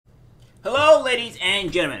Hello, ladies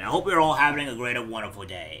and gentlemen. I hope you're all having a great and wonderful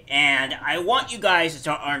day. And I want you guys to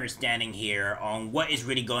start understanding here on what is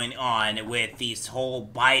really going on with this whole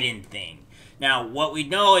Biden thing. Now, what we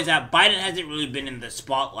know is that Biden hasn't really been in the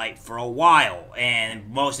spotlight for a while, and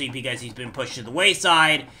mostly because he's been pushed to the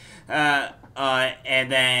wayside, and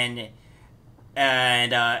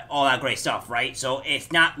all that great stuff, right? So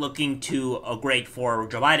it's not looking too great for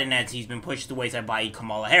Joe Biden as he's been pushed to the wayside by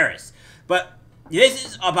Kamala Harris. But this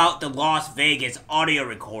is about the Las Vegas audio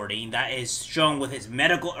recording that is shown with his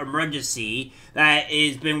medical emergency that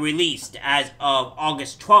has been released as of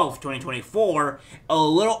August 12th, 2024, a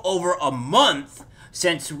little over a month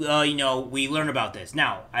since, we learned about this.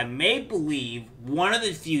 Now, I may believe one of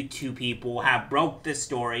the few two people have broke this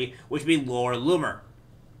story, which would be Loomer.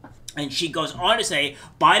 And she goes on to say,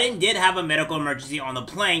 Biden did have a medical emergency on the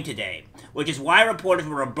plane today, which is why reporters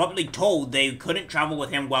were abruptly told they couldn't travel with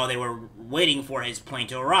him while they were waiting for his plane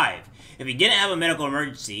to arrive. If he didn't have a medical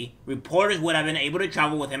emergency, reporters would have been able to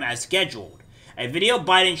travel with him as scheduled. A video of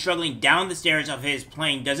Biden struggling down the stairs of his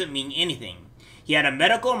plane doesn't mean anything. He had a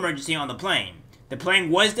medical emergency on the plane. The plane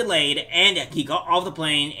was delayed, and he got off the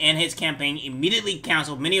plane, and his campaign immediately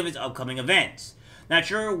canceled many of his upcoming events. Not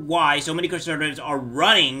sure why so many conservatives are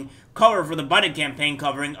running cover for the Biden campaign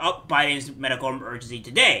covering up Biden's medical emergency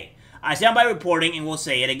today. I stand by reporting and will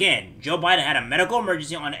say it again. Joe Biden had a medical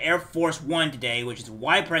emergency on Air Force One today, which is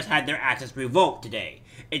why press had their access revoked today.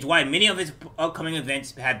 It's why many of his upcoming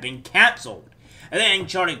events have been canceled. And then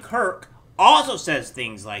Charlie Kirk also says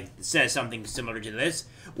something similar to this,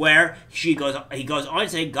 where he goes on to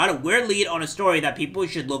say, got a weird lead on a story that people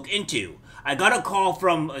should look into. I got a call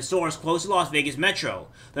from a source close to Las Vegas Metro.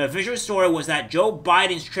 The official story was that Joe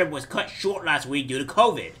Biden's trip was cut short last week due to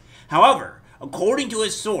COVID. However, according to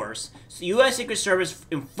his source, the U.S. Secret Service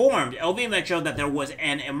informed LV Metro that there was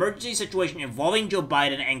an emergency situation involving Joe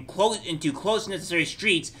Biden and closed necessary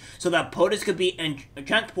streets so that POTUS could be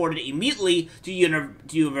transported immediately to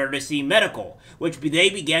University Medical, which they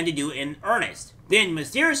began to do in earnest. Then,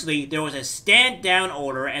 mysteriously, there was a stand-down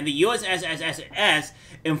order, and the USSSS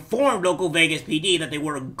informed local Vegas PD that they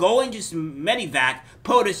were going to medevac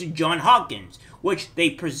POTUS to Johns Hopkins, which they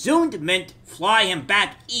presumed meant fly him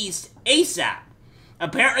back east ASAP.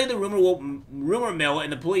 Apparently, the rumor mill in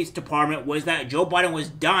the police department was that Joe Biden was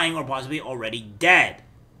dying or possibly already dead.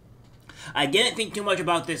 I didn't think too much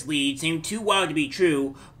about this lead, seemed too wild to be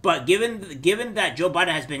true, but given that Joe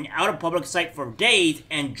Biden has been out of public sight for days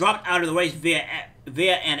and dropped out of the race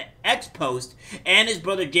via an X post, and his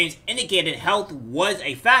brother James indicated health was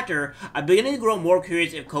a factor, I'm beginning to grow more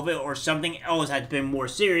curious if COVID or something else has been more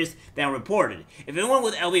serious than reported. If anyone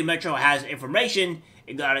with LV Metro has information,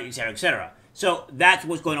 etc., etc. So that's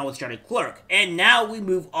what's going on with Charlie Clerk. And now we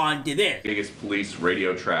move on to this. Vegas police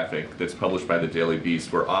radio traffic that's published by the Daily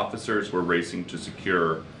Beast, where officers were racing to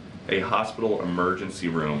secure a hospital emergency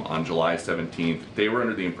room on July 17th. They were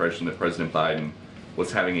under the impression that President Biden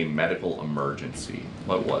was having a medical emergency.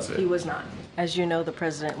 What was it? He was not. As you know, the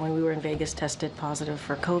president, when we were in Vegas, tested positive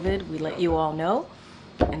for COVID. We let you all know,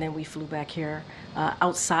 and then we flew back here.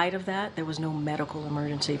 Outside of that, there was no medical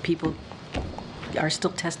emergency. People are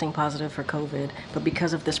still testing positive for COVID, but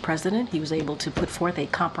because of this president, he was able to put forth a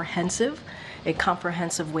comprehensive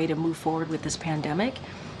way to move forward with this pandemic.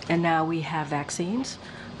 And now we have vaccines,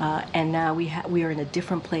 and now we are in a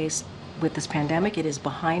different place with this pandemic. It is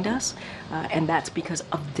behind us, and that's because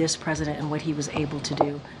of this president and what he was able to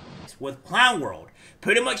do. With Clown World,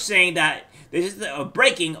 pretty much saying that this is the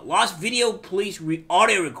breaking Las Vegas police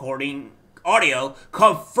audio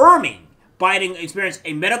confirming Biden experienced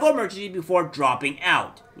a medical emergency before dropping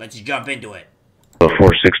out. Let's jump into it.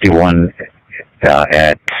 461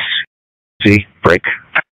 at C break.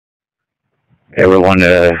 Everyone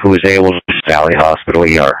who was able to Valley Hospital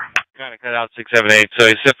ER. Kind of cut out 678. So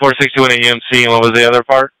you said 461 at UMC, and what was the other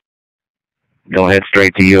part? Go head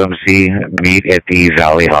straight to UMC. Meet at the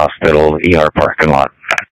Valley Hospital ER parking lot.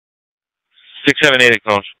 678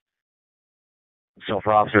 acknowledged. So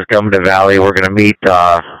for officers coming to Valley, we're going to meet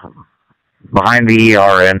behind the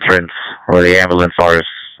ER entrance where the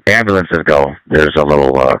ambulances go. There's a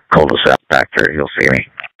little cul-de-sac back there. You'll see me.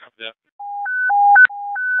 Yeah.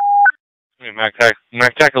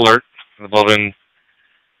 MACTAC alert. The Bowden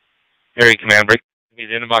area command break. He's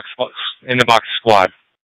in the box squad.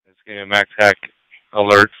 It's getting a MACTAC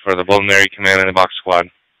alert for the Bowden area command in the box squad.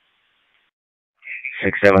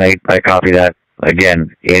 678. I copy that.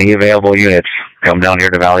 Again, any available units, come down here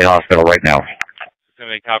to Valley Hospital right now.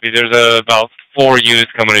 678 copy. There's about 4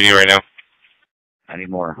 units coming to you right now. I need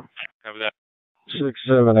more. Copy that.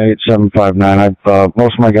 678-759.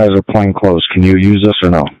 Most of my guys are plain clothes. Can you use this or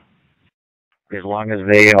no? as long as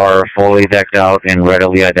they are fully decked out in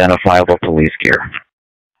readily identifiable police gear.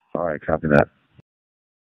 All right, copy that.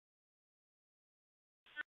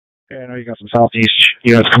 Okay, I know you got some southeast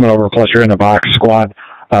units coming over, plus you're in the box squad.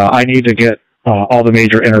 I need to get all the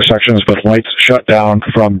major intersections with lights shut down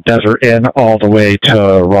from Desert Inn all the way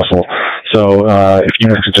to Russell. So if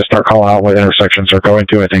units could just start calling out what intersections are going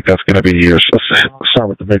to, I think that's going to be yours. Let's start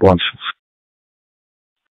with the big ones.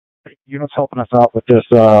 Units helping us out with this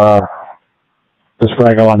this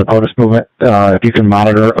fraggle on the POTUS movement. If you can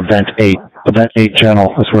monitor Event 8. Event 8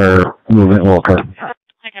 channel is where movement will occur.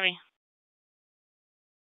 Hi, Kevin.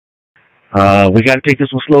 We got to take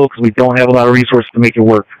this one slow because we don't have a lot of resources to make it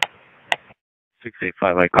work.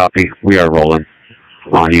 685, I copy. We are rolling.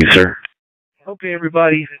 On you, sir. Okay,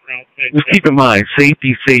 everybody. Just keep in mind,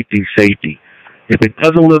 safety, safety, safety. If it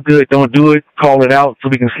doesn't look good, don't do it. Call it out so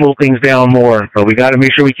we can slow things down more. But we got to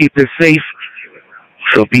make sure we keep this safe.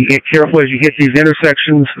 So be careful as you hit these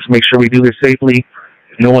intersections. Let's make sure we do this safely.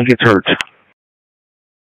 No one gets hurt.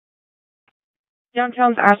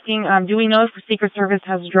 Downtown's asking, do we know if the Secret Service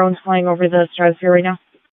has drones flying over the stratosphere right now?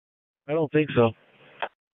 I don't think so.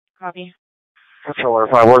 Copy. Controller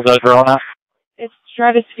 5, where's that drone at? Its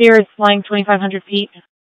stratosphere is flying 2,500 feet.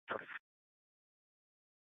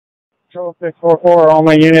 Control 644, all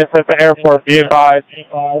my units at the airport, be advised.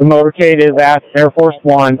 The motorcade is at Air Force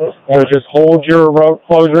One, so just hold your road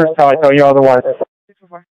closure until I tell you otherwise.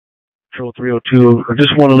 644. Control 302, I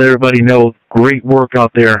just want to let everybody know, great work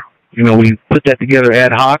out there. You know, we put that together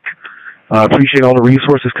ad hoc. Appreciate all the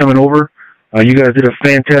resources coming over. You guys did a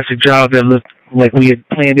fantastic job that looked like we had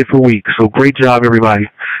planned it for weeks. So great job, everybody.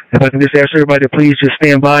 If I can just ask everybody to please just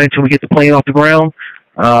stand by until we get the plane off the ground,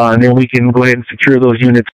 and then we can go ahead and secure those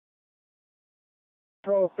units.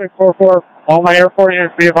 Control 644, all my airport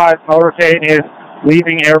units, be advised. Motorcade is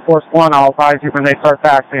leaving Air Force One. I'll advise you when they start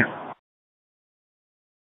taxiing.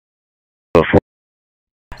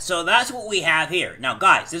 So that's what we have here. Now,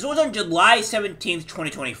 guys, this was on July 17th,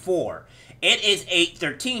 2024. It is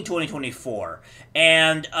 8/13/2024,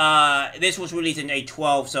 and this was released in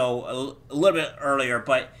 8/12, so a little bit earlier.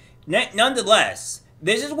 But nonetheless,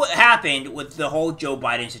 this is what happened with the whole Joe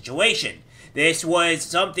Biden situation. This was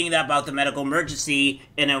something that about the medical emergency,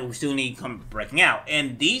 and it will soon come breaking out.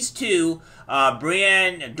 And these two,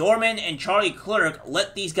 Dorman and Charlie Clerk,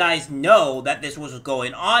 let these guys know that this was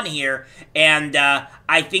going on here, and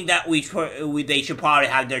I think that they should probably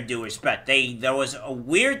have their due respect. There was a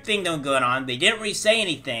weird thing that was going on. They didn't really say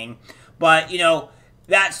anything, but you know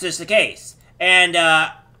that's just the case. And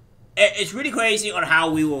it's really crazy on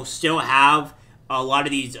how we will still have a lot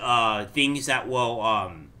of these things that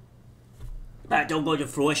will that don't go to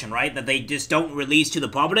fruition, right? That they just don't release to the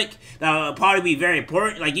public. That will probably be very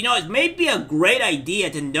important. Like, you know, it may be a great idea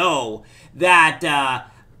to know that,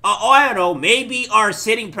 I don't know, maybe our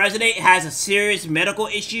sitting president has a serious medical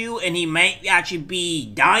issue and he might actually be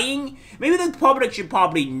dying. Maybe the public should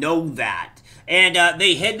probably know that. And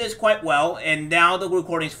they hid this quite well, and now the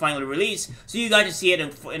recording is finally released, so you guys can see it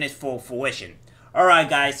in its full fruition. Alright,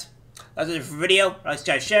 guys. That's it for the video. Like,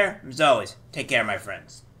 subscribe, share. As always, take care, my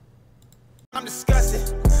friends. I'm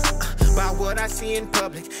disgusted by what I see in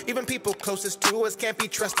public. Even people closest to us can't be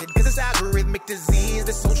trusted, 'cause it's algorithmic disease,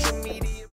 the social media.